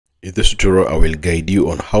In this tutorial, I will guide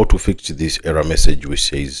you on how to fix this error message which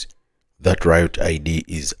says that Riot ID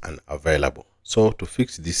is unavailable. So to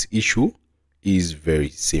fix this issue is very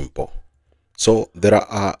simple. So there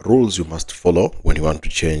are rules you must follow when you want to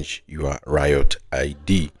change your Riot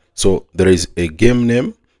ID. So there is a game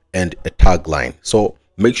name and a tagline. So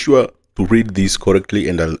make sure to read this correctly,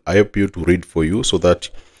 and I help you to read for you so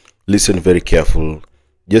that listen very careful.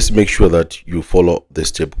 Just make sure that you follow the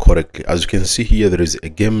step correctly. As you can see here, there is a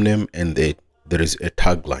game name and there is a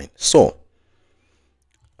tagline. So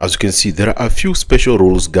as you can see, there are a few special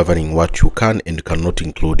rules governing what you can and cannot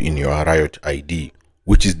include in your Riot ID,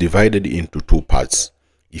 which is divided into two parts.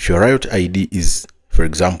 If your Riot ID is, for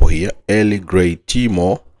example here, Early Grey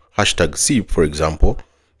Timo #SIP, for example,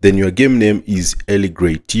 then your game name is Early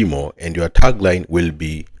Grey Timo and your tagline will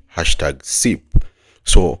be #SIP.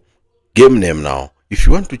 So game name now. If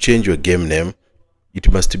you want to change your game name, it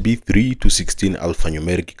must be 3 to 16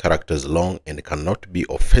 alphanumeric characters long and cannot be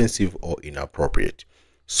offensive or inappropriate.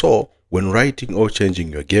 So when writing or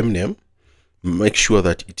changing your game name, make sure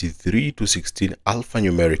that it is 3 to 16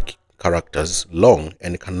 alphanumeric characters long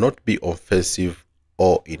and cannot be offensive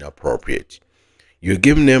or inappropriate. Your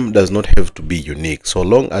game name does not have to be unique so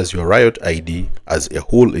long as your Riot ID as a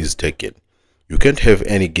whole is taken. You can't have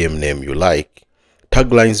any game name you like.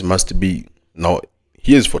 Taglines must be, now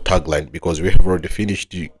here's for tagline because we have already finished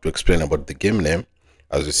to explain about the game name.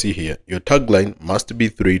 As you see here, your tagline must be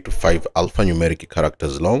 3 to 5 alphanumeric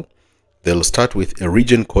characters long. They'll start with a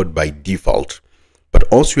region code by default, but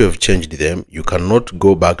once you have changed them, you cannot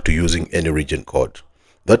go back to using any region code.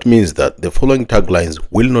 That means that the following taglines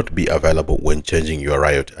will not be available when changing your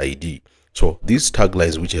Riot ID. So these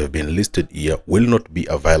taglines which have been listed here will not be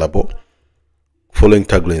available. Following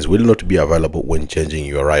taglines will not be available when changing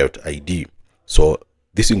your Riot ID. So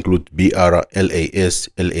this includes BR, LAS,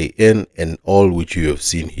 LAN, and all which you have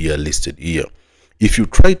seen here listed here. If you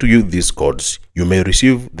try to use these codes, you may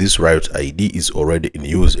receive this Riot ID is already in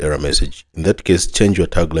use error message. In that case, change your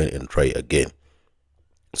tagline and try again.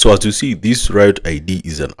 So as you see, this Riot ID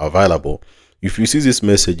is unavailable. If you see this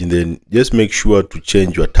message, then just make sure to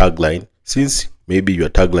change your tagline, since maybe your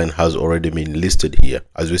tagline has already been listed here.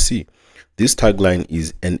 As you see, this tagline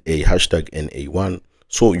is NA #NA1,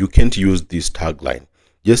 so you can't use this tagline.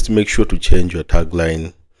 Just make sure to change your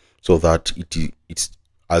tagline so that it's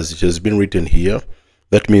as it has been written here.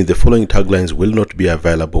 That means the following taglines will not be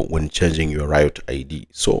available when changing your Riot ID.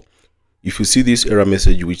 So if you see this error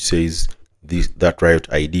message which says that Riot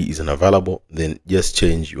ID is unavailable, then just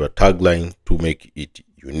change your tagline to make it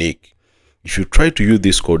unique. If you try to use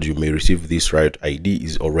this code, you may receive this Riot ID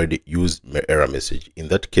is already used error message. In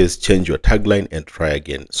that case, change your tagline and try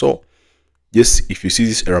again. So just if you see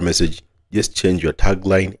this error message, just change your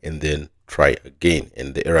tagline and then try again,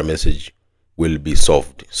 and the error message will be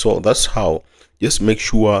solved. So that's how. Just make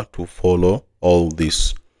sure to follow all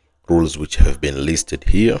these rules which have been listed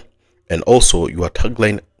here, and also your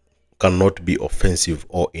tagline cannot be offensive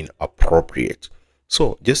or inappropriate.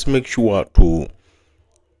 So just make sure to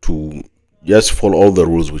just follow all the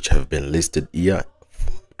rules which have been listed here.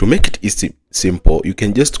 To make it easy, simple, you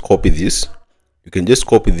can just copy this. You can just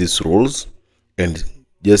copy these rules and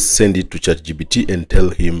just send it to ChatGPT and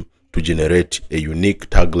tell him to generate a unique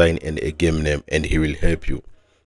tagline and a game name, and he will help you.